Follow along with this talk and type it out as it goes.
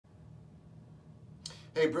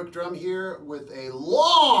Hey, Brooke Drum here with a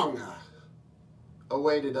long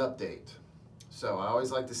awaited update. So I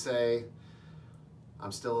always like to say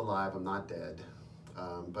I'm still alive, I'm not dead,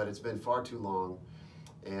 but it's been far too long.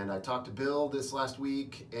 And I talked to Bill this last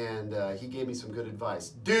week and he gave me some good advice.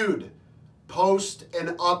 Dude, post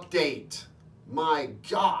an update. My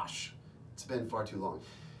gosh, it's been far too long.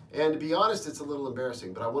 And to be honest, it's a little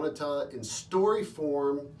embarrassing, but I want to tell it in story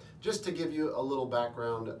form just to give you a little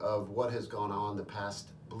background of what has gone on the past,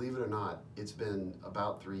 believe it or not, it's been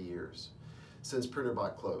about 3 years since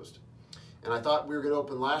Printrbot closed. And I thought we were going to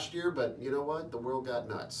open last year, but you know what? The world got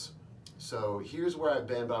nuts. So here's where I've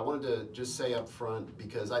been, but I wanted to just say up front,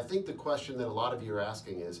 because I think the question that a lot of you are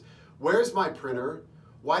asking is, where's my printer?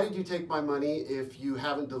 Why did you take my money if you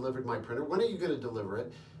haven't delivered my printer? When are you going to deliver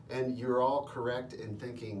it? And you're all correct in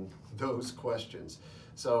thinking those questions.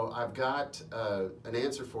 So I've got an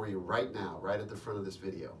answer for you right now, right at the front of this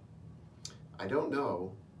video. I don't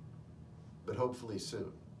know, but hopefully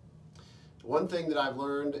soon. One thing that I've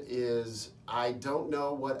learned is I don't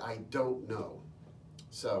know what I don't know.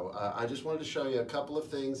 So I just wanted to show you a couple of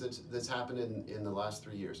things that's happened in the last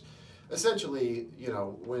 3 years. Essentially, you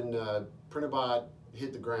know, when Printrbot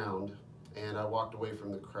hit the ground and I walked away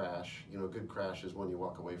from the crash, you know, a good crash is one you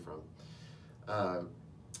walk away from.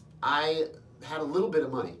 I had a little bit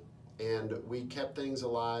of money and we kept things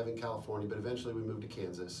alive in California, but eventually we moved to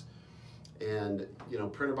Kansas. And, you know,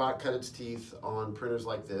 Printrbot cut its teeth on printers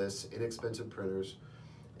like this, inexpensive printers.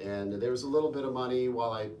 And there was a little bit of money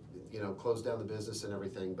while I, you know, closed down the business and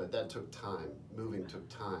everything, but that took time. Moving took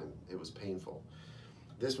time. It was painful.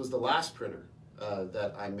 This was the last printer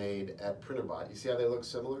that I made at Printrbot. You see how they look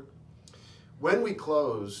similar? When we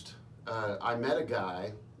closed, I met a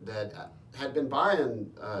guy that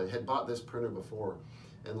had bought this printer before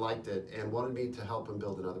and liked it and wanted me to help him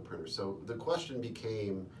build another printer. So the question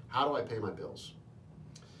became, how do I pay my bills?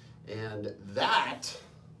 And that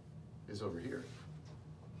is over here.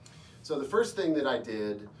 So the first thing that I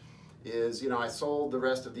did is, you know, I sold the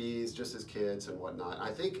rest of these just as kids and whatnot.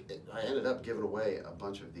 I think I ended up giving away a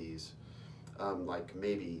bunch of these, like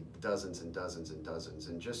maybe dozens and dozens and dozens.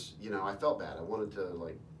 And just, you know, I felt bad. I wanted to,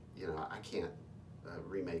 like, you know, I can't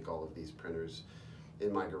remake all of these printers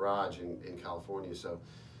in my garage in California. So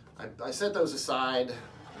I set those aside,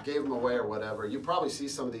 gave them away or whatever. You probably see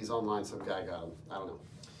some of these online. Some guy got them. I don't know.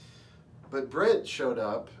 But Brent showed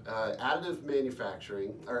up, Additive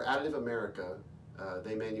Manufacturing, or Additive America.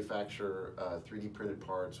 They manufacture 3D printed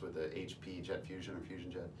parts with the HP Jet Fusion or Fusion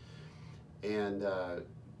Jet. And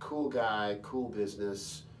cool guy, cool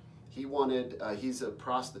business. He wanted, he's a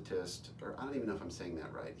prosthetist, or I don't even know if I'm saying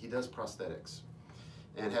that right. He does prosthetics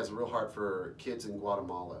and has a real heart for kids in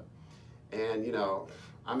Guatemala. And you know,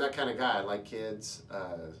 I'm that kind of guy. I like kids.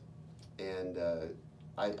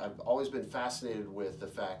 I've always been fascinated with the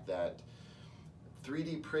fact that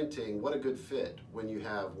 3D printing, what a good fit when you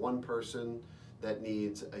have one person that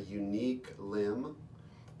needs a unique limb,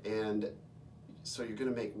 and so you're going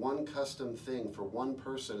to make one custom thing for one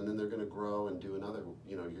person, and then they're going to grow and do another,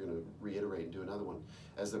 you know, you're going to reiterate and do another one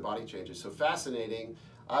as their body changes. So fascinating.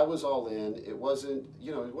 I was all in. It wasn't,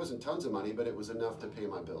 you know, it wasn't tons of money, but it was enough to pay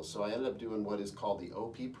my bills. So I ended up doing what is called the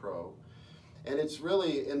OP Pro, and it's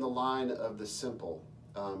really in the line of the simple.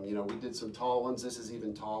 You know, we did some tall ones. This is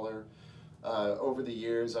even taller. Over the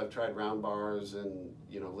years, I've tried round bars and,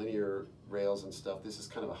 you know, linear rails and stuff. This is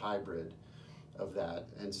kind of a hybrid of that.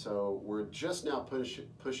 And so we're just now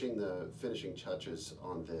pushing the finishing touches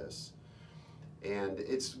on this. And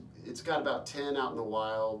it's got about 10 out in the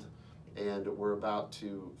wild, and we're about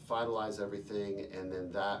to finalize everything, and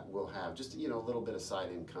then that will have just, you know, a little bit of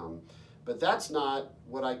side income. But that's not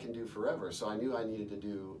what I can do forever, so I knew I needed to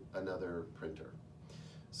do another printer.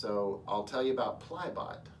 So I'll tell you about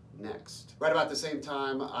Plybot next. Right about the same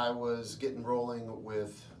time I was getting rolling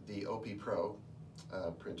with the OP Pro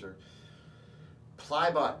printer,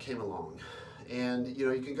 Plybot came along. And you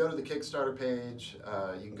know, you can go to the Kickstarter page,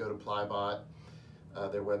 you can go to Plybot,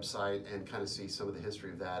 their website, and kind of see some of the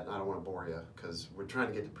history of that. And I don't want to bore you because we're trying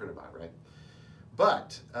to get to Printrbot, right?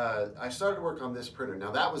 But I started to work on this printer.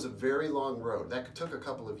 Now that was a very long road. That took a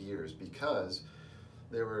couple of years because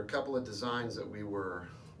there were a couple of designs that we were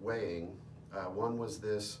weighing. One was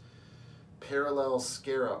this parallel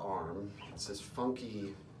Scara arm. It's this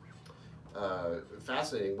funky,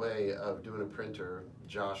 fascinating way of doing a printer,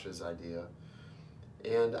 Josh's idea.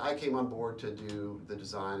 And I came on board to do the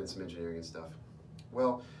design and some engineering and stuff.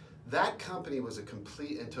 Well, that company was a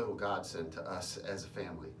complete and total godsend to us as a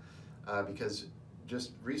family because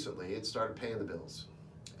just recently it started paying the bills.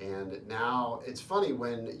 And now it's funny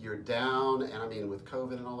when you're down, and I mean with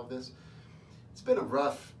COVID and all of this, it's been a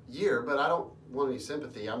rough year, but I don't want any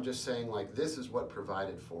sympathy. I'm just saying, like, this is what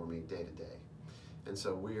provided for me day to day. And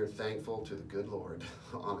so we are thankful to the good Lord,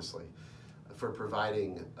 honestly, for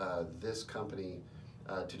providing this company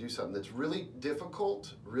to do something that's really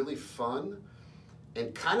difficult, really fun,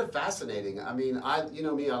 and kind of fascinating. I mean, you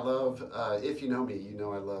know me, I love, if you know me, you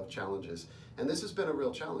know I love challenges. And this has been a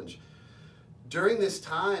real challenge. During this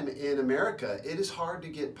time in America, it is hard to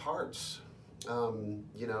get parts.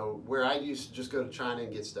 You know, where I used to just go to China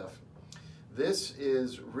and get stuff. This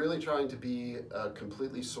is really trying to be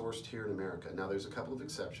completely sourced here in America. Now, there's a couple of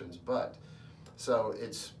exceptions, but so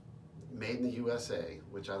it's made in the USA,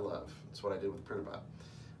 which I love. That's what I did with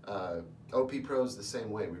Printrbot. OP Pro is the same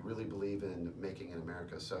way. We really believe in making in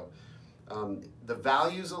America. So the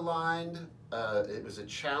values aligned. It was a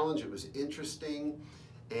challenge. It was interesting.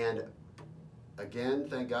 And again,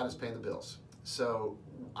 thank God it's paying the bills. So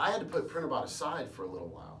I had to put Printrbot aside for a little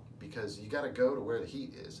while because you got to go to where the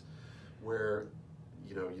heat is, where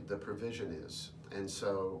you know the provision is. And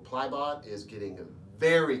so Plybot is getting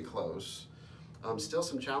very close. Still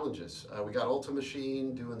some challenges. We got Ultra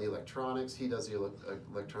Machine doing the electronics. He does the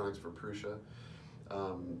electronics for Prusa.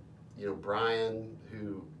 You know, Brian,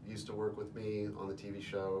 who used to work with me on the TV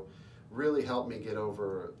show, really helped me get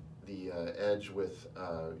over the edge with,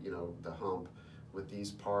 you know, the hump with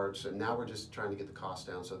these parts. And now we're just trying to get the cost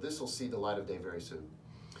down. So this will see the light of day very soon.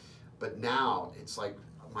 But now it's like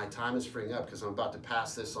my time is freeing up because I'm about to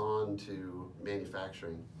pass this on to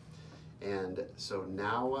manufacturing. And so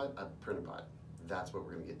now what? A Printrbot. That's what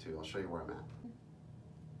we're going to get to. I'll show you where I'm at.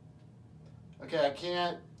 Okay, I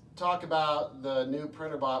can't talk about the new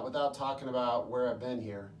Printrbot without talking about where I've been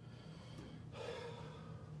here.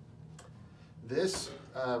 This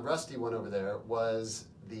rusty one over there was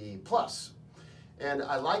the Plus. And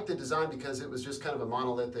I liked the design because it was just kind of a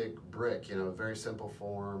monolithic brick, you know, very simple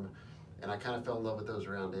form. And I kind of fell in love with those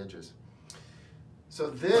round edges.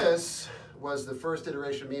 So this was the first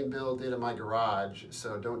iteration me and Bill did in my garage,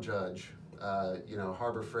 so don't judge. You know,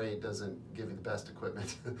 Harbor Freight doesn't give you the best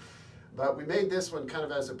equipment. But we made this one kind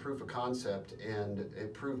of as a proof of concept, and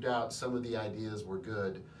it proved out some of the ideas were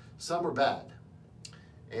good, some were bad.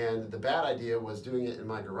 And the bad idea was doing it in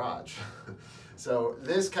my garage. So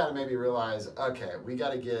this kind of made me realize, okay, we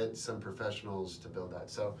got to get some professionals to build that.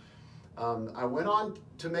 So I went on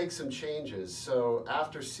to make some changes. So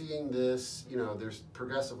after seeing this, you know, there's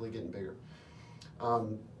progressively getting bigger.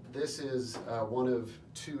 This is one of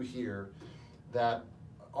two here that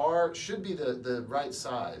should be the right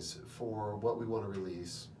size for what we want to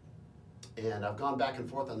release. And I've gone back and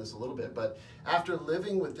forth on this a little bit, but after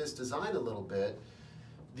living with this design a little bit,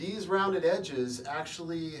 these rounded edges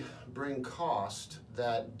actually bring cost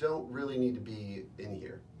that don't really need to be in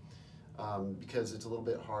here because it's a little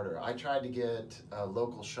bit harder. I tried to get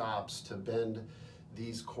local shops to bend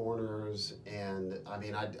these corners, and I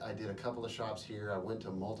mean, I did a couple of shops here. I went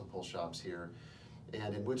to multiple shops here,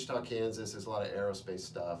 and in Wichita, Kansas, there's a lot of aerospace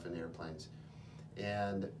stuff and airplanes,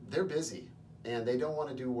 and they're busy, and they don't want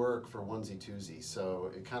to do work for onesie-twosie, so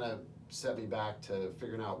it kind of set me back to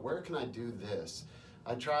figuring out, where can I do this?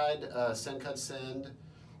 I tried Send Cut Send,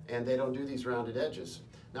 and they don't do these rounded edges.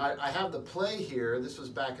 Now, I have the Play here. This was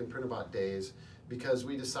back in Printrbot days, because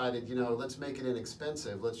we decided, you know, let's make it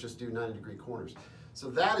inexpensive. Let's just do 90-degree corners. So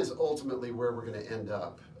that is ultimately where we're going to end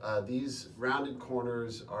up. These rounded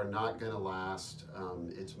corners are not going to last.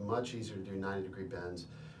 It's much easier to do 90-degree bends.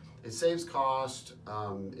 It saves cost.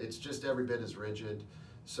 It's just every bit as rigid.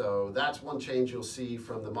 So that's one change you'll see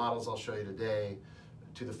from the models I'll show you today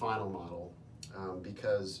to the final model,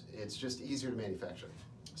 because it's just easier to manufacture.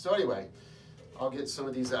 So anyway, I'll get some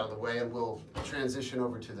of these out of the way and we'll transition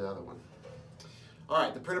over to the other one. All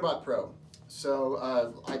right, the Printrbot Pro.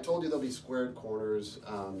 So I told you there'll be squared corners,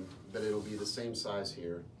 but it'll be the same size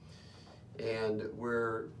here. And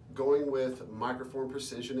we're going with Microform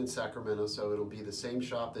Precision in Sacramento, so it'll be the same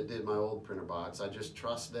shop that did my old Printrbot. I just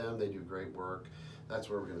trust them, they do great work. That's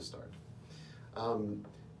where we're gonna start.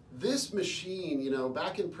 This machine, you know,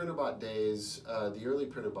 back in Printrbot days, the early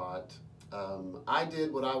Printrbot, I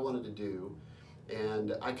did what I wanted to do,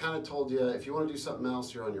 and I kind of told you, if you want to do something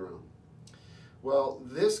else, you're on your own. Well,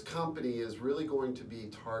 this company is really going to be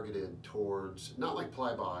targeted towards, not like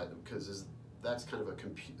Plybot, because that's kind of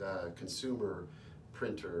a consumer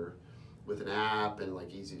printer with an app and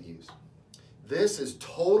like easy to use. This is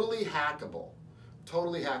totally hackable,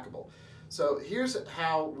 totally hackable. So here's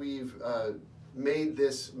how we've made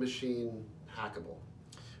this machine hackable.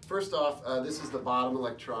 First off, this is the bottom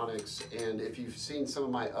electronics, and if you've seen some of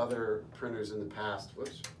my other printers in the past,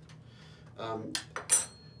 whoops,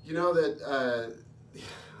 you know that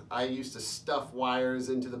I used to stuff wires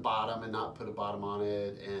into the bottom and not put a bottom on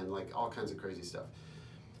it, and like all kinds of crazy stuff.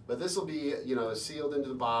 But this will be, you know, sealed into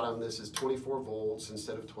the bottom. This is 24 volts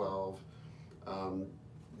instead of 12.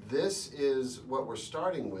 This is what we're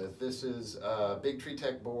starting with. This is a big Tree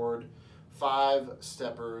Tech board, 5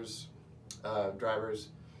 steppers, drivers.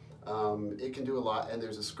 It can do a lot, and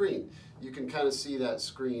there's a screen. You can kind of see that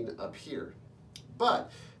screen up here.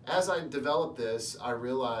 But as I developed this, I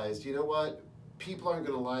realized, you know what? People aren't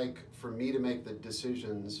going to like for me to make the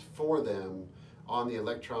decisions for them on the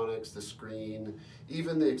electronics, the screen,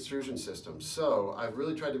 even the extrusion system. So I've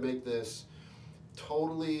really tried to make this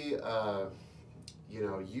totally, you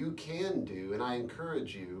know, you can do, and I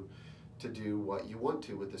encourage you to do what you want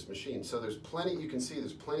to with this machine. So there's plenty, you can see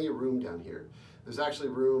there's plenty of room down here. There's actually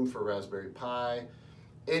room for Raspberry Pi,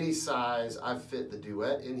 any size. I've fit the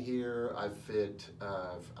Duet in here.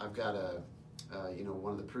 I've got a, you know,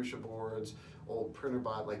 one of the Prusa boards, old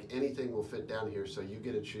Printrbot, like anything will fit down here, so you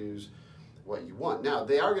get to choose what you want. Now,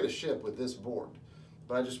 they are going to ship with this board,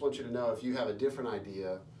 but I just want you to know if you have a different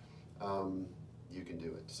idea, you can do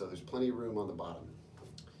it. So there's plenty of room on the bottom.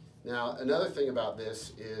 Now, another thing about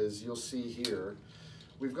this is you'll see here,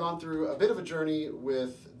 we've gone through a bit of a journey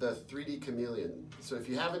with the 3D Chameleon. So if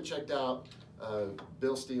you haven't checked out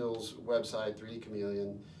Bill Steele's website, 3D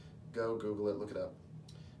Chameleon, go Google it, look it up.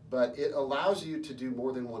 But it allows you to do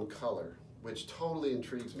more than one color, which totally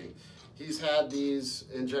intrigues me. He's had these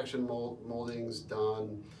injection moldings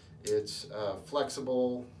done. It's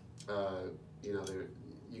flexible. You know,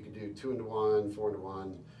 you can do 2-in-1,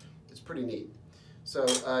 4-in-1. It's pretty neat. So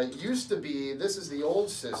used to be, this is the old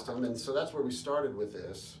system, and so that's where we started with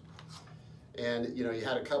this. And you know, you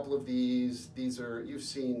had a couple of these. These are, you've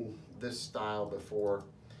seen this style before.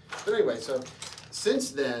 But anyway, so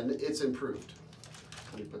since then, it's improved.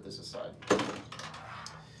 Let me put this aside.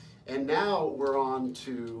 And now we're on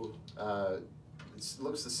to, it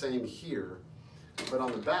looks the same here, but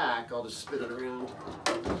on the back, I'll just spin it around.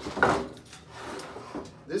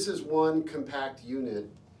 This is one compact unit,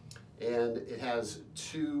 and it has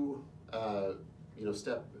 2, you know,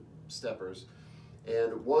 steppers,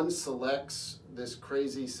 and one selects this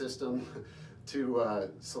crazy system to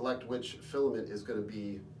select which filament is going to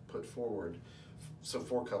be put forward. So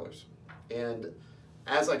 4 colors. And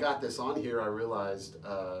as I got this on here, I realized,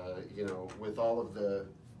 you know, with all of the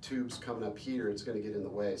tubes coming up here, it's going to get in the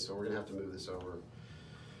way, so we're going to have to move this over.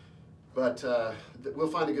 But we'll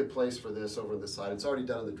find a good place for this over on this side. It's already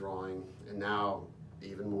done in the drawing, and now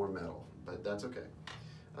even more metal, but that's okay,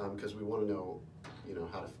 because we want to know, you know,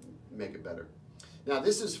 how to make it better. Now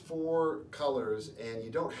this is 4 colors, and you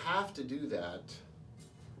don't have to do that.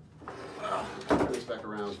 Turn this back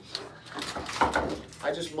around.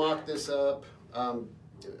 I just mocked this up.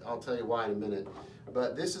 I'll tell you why in a minute.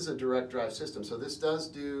 But this is a direct drive system, so this does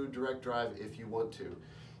do direct drive if you want to.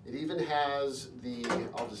 It even has the,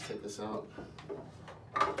 I'll just take this out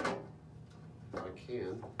if I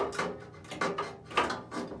can. Got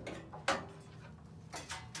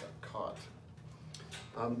caught.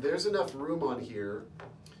 There's enough room on here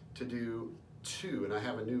to do 2, and I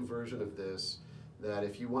have a new version of this that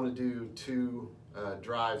if you want to do 2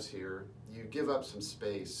 drives here, you give up some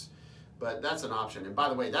space, but that's an option. And by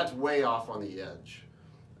the way, that's way off on the edge.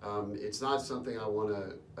 It's not something I want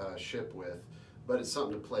to ship with, but it's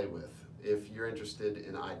something to play with if you're interested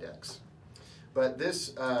in IDEX. But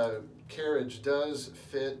this carriage does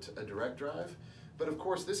fit a direct drive, but of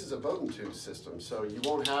course this is a Bowden tube system, so you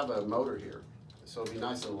won't have a motor here. So it'll be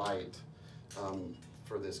nice and light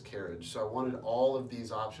for this carriage. So I wanted all of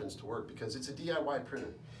these options to work because it's a DIY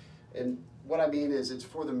printer. And what I mean is it's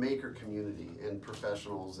for the maker community and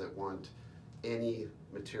professionals that want any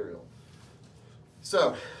material.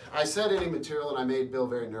 So I said any material, and I made Bill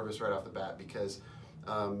very nervous right off the bat because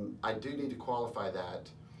I do need to qualify that.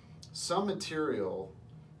 Some material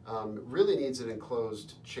really needs an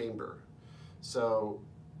enclosed chamber. So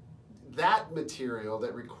that material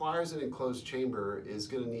that requires an enclosed chamber is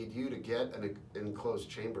going to need you to get an enclosed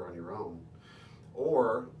chamber on your own,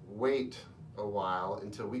 or wait a while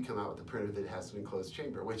until we come out with a printer that has an enclosed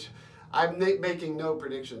chamber, which I'm making no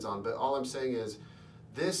predictions on, but all I'm saying is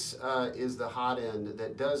this is the hot end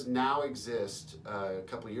that does now exist. A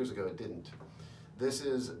couple of years ago it didn't. This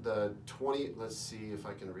is the 20, let's see if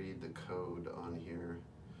I can read the code on here.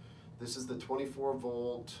 This is the 24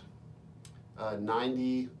 volt,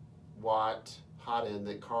 90 watt hot end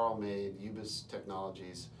that Carl made, Ubis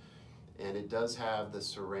Technologies, and it does have the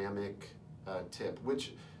ceramic tip,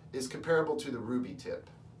 which is comparable to the ruby tip.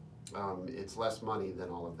 It's less money than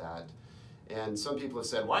all of that. And some people have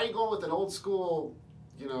said, why are you going with an old school,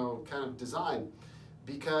 you know, kind of design?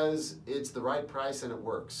 Because it's the right price and it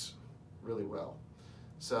works really well.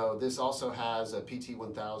 So this also has a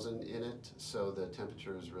PT1000 in it, so the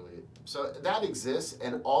temperature is really, so that exists,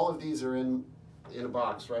 and all of these are in a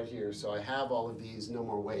box right here. So I have all of these, no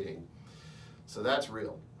more waiting. So that's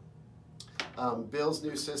real. Bill's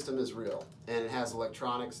new system is real, and it has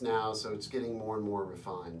electronics now, so it's getting more and more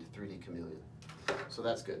refined, 3D Chameleon. So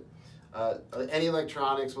that's good. Any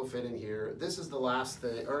electronics will fit in here. This is the last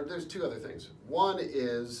thing, or there's two other things. One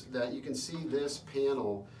is that you can see this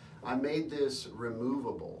panel, I made this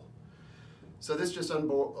removable. So this just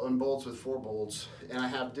unbolts with 4 bolts, and I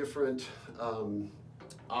have different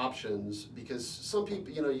options because some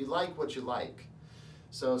people, you like what you like.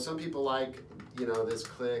 So some people like, this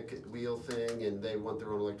click wheel thing and they want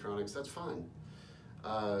their own electronics, that's fine.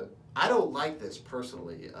 I don't like this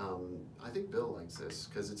personally. I think Bill likes this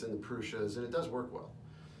because it's in the Prussias and it does work well,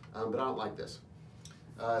 but I don't like this.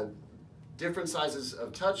 Different sizes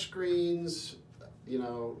of touch screens,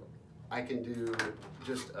 I can do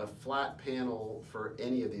just a flat panel for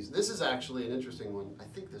any of these. This is actually an interesting one. I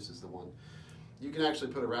think this is the one. You can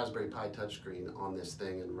actually put a Raspberry Pi touchscreen on this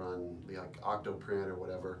thing and run like Octoprint or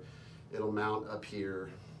whatever. It'll mount up here.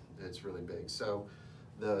 It's really big. So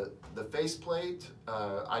the faceplate,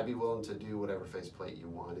 I'd be willing to do whatever faceplate you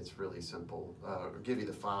want. It's really simple. Or give you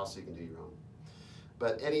the file so you can do your own.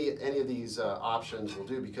 But any of these options will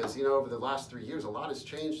do because over the last 3 years, a lot has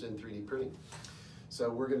changed in 3D printing. So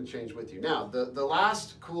we're going to change with you. Now, the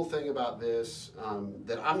last cool thing about this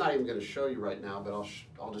that I'm not even going to show you right now, but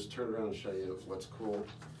I'll just turn around and show you what's cool.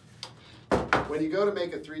 When you go to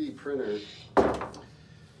make a 3D printer,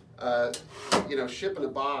 shipping a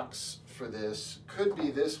box for this could be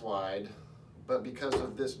this wide, but because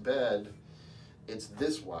of this bed, it's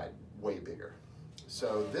this wide, way bigger.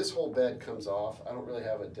 So this whole bed comes off. I don't really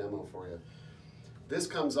have a demo for you. This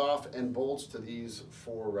comes off and bolts to these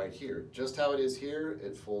 4 right here. Just how it is here,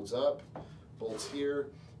 it folds up, bolts here,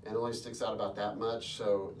 and only sticks out about that much.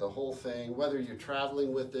 So the whole thing, whether you're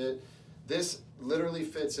traveling with it, this literally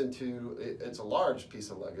fits into, it's a large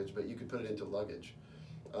piece of luggage, but you could put it into luggage.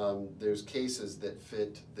 There's cases that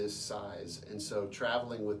fit this size, and so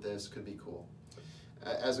traveling with this could be cool.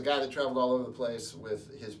 As a guy that traveled all over the place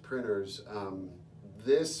with his printers,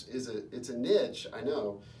 it's a niche, I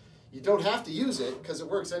know. You don't have to use it because it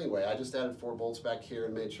works anyway. I just added 4 bolts back here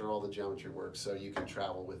and made sure all the geometry works so you can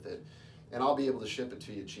travel with it. And I'll be able to ship it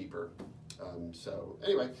to you cheaper. So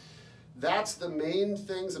anyway, that's the main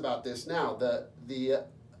things about this. Now, the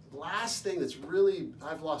last thing that's really,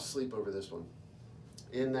 I've lost sleep over this one.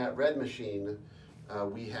 In that red machine,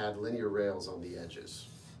 we had linear rails on the edges.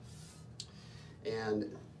 And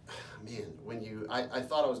man, I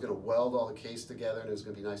thought I was going to weld all the case together and it was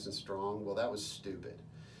going to be nice and strong. Well, that was stupid.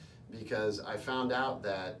 Because I found out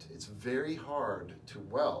that it's very hard to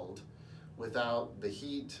weld without the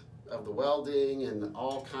heat of the welding and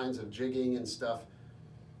all kinds of jigging and stuff.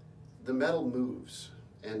 The metal moves.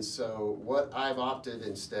 And so what I've opted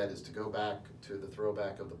instead is to go back to the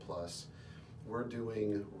throwback of the Plus. We're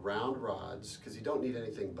doing round rods because you don't need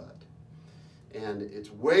anything but. And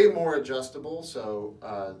it's way more adjustable. So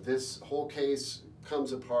this whole case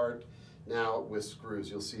comes apart now with screws.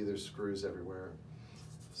 You'll see there's screws everywhere.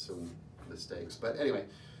 Some mistakes, but anyway,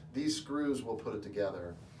 these screws will put it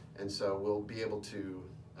together, and so we'll be able to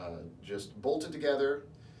just bolt it together,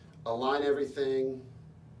 align everything,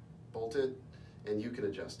 bolt it, and you can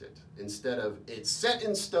adjust it instead of it's set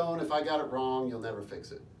in stone. If I got it wrong, you'll never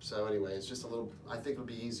fix it. So anyway, it's just a little, I think it'll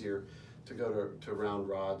be easier to go to round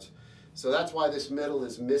rods. So that's why this middle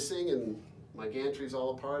is missing and my gantry's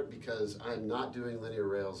all apart, because I'm not doing linear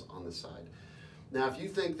rails on the side. Now if you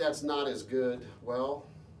think that's not as good, well,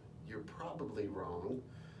 you're probably wrong,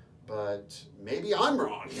 but maybe I'm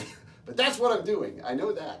wrong. But that's what I'm doing, I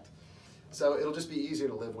know that. So it'll just be easier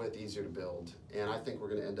to live with, easier to build, and I think we're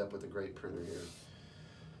gonna end up with a great printer here.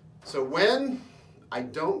 So when, I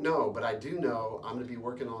don't know, but I do know I'm gonna be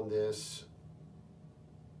working on this,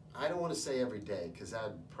 I don't wanna say every day, because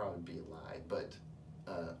that'd probably be a lie, but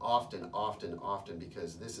often,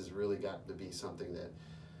 because this has really got to be something that,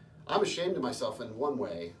 I'm ashamed of myself in one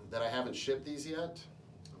way, that I haven't shipped these yet.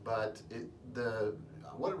 But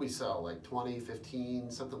what did we sell, like 20, 15,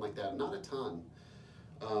 something like that, not a ton.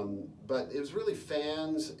 But it was really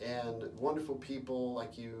fans and wonderful people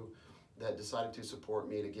like you that decided to support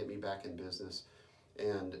me to get me back in business.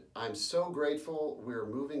 And I'm so grateful. We're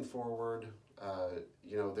moving forward.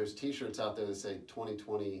 There's t-shirts out there that say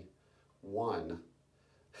 2021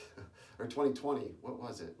 or 2020. What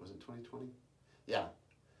was it? Was it 2020? Yeah,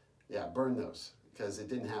 burn those because it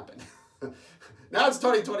didn't happen. Now it's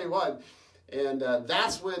 2021, And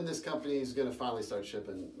that's when this company is going to finally start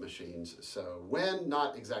shipping machines. So when,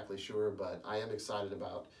 not exactly sure, but I am excited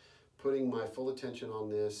about putting my full attention on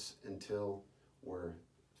this until we're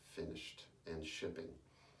finished and shipping.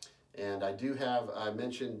 And I do have, I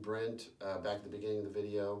mentioned Brent back at the beginning of the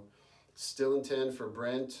video. Still intend for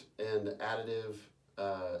Brent and Additive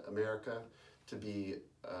America to be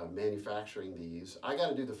manufacturing these. I got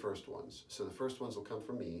to do the first ones. So the first ones will come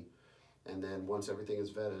from me. And then once everything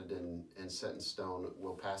is vetted and set in stone,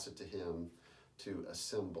 we'll pass it to him to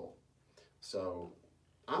assemble. So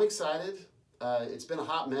I'm excited. It's been a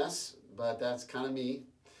hot mess, but that's kind of me.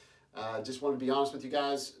 Just wanted to be honest with you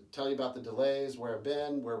guys, tell you about the delays, where I've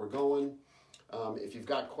been, where we're going. If you've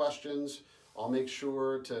got questions, I'll make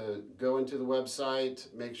sure to go into the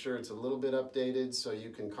website, make sure it's a little bit updated so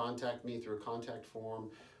you can contact me through a contact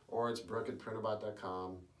form, or it's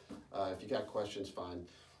brooke@printrbot.com. If you got questions, fine.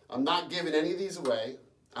 I'm not giving any of these away.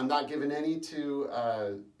 I'm not giving any to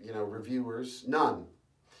reviewers, none.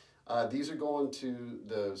 These are going to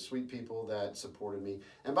the sweet people that supported me.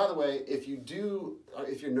 And by the way, if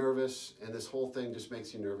you're nervous and this whole thing just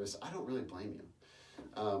makes you nervous, I don't really blame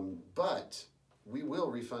you. But we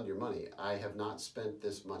will refund your money. I have not spent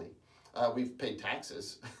this money. We've paid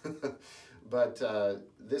taxes, but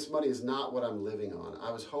this money is not what I'm living on.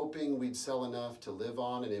 I was hoping we'd sell enough to live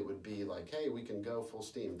on and it would be like, hey, we can go full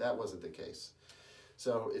steam. That wasn't the case.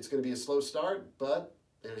 So it's going to be a slow start, but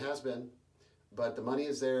it has been. But the money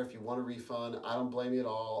is there if you want a refund. I don't blame you at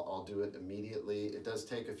all. I'll do it immediately. It does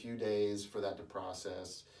take a few days for that to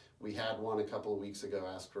process. We had one a couple of weeks ago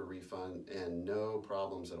ask for a refund and no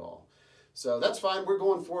problems at all. So that's fine. We're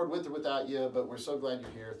going forward with or without you, but we're so glad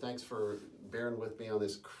you're here. Thanks for bearing with me on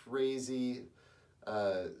this crazy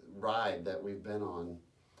ride that we've been on.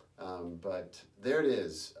 But there it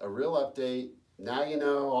is, a real update. Now you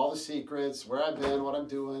know all the secrets, where I've been, what I'm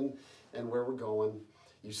doing, and where we're going.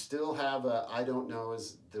 You still have a I don't know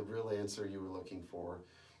is the real answer you were looking for.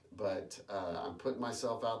 But I'm putting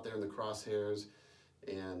myself out there in the crosshairs,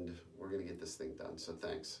 and we're going to get this thing done. So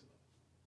thanks.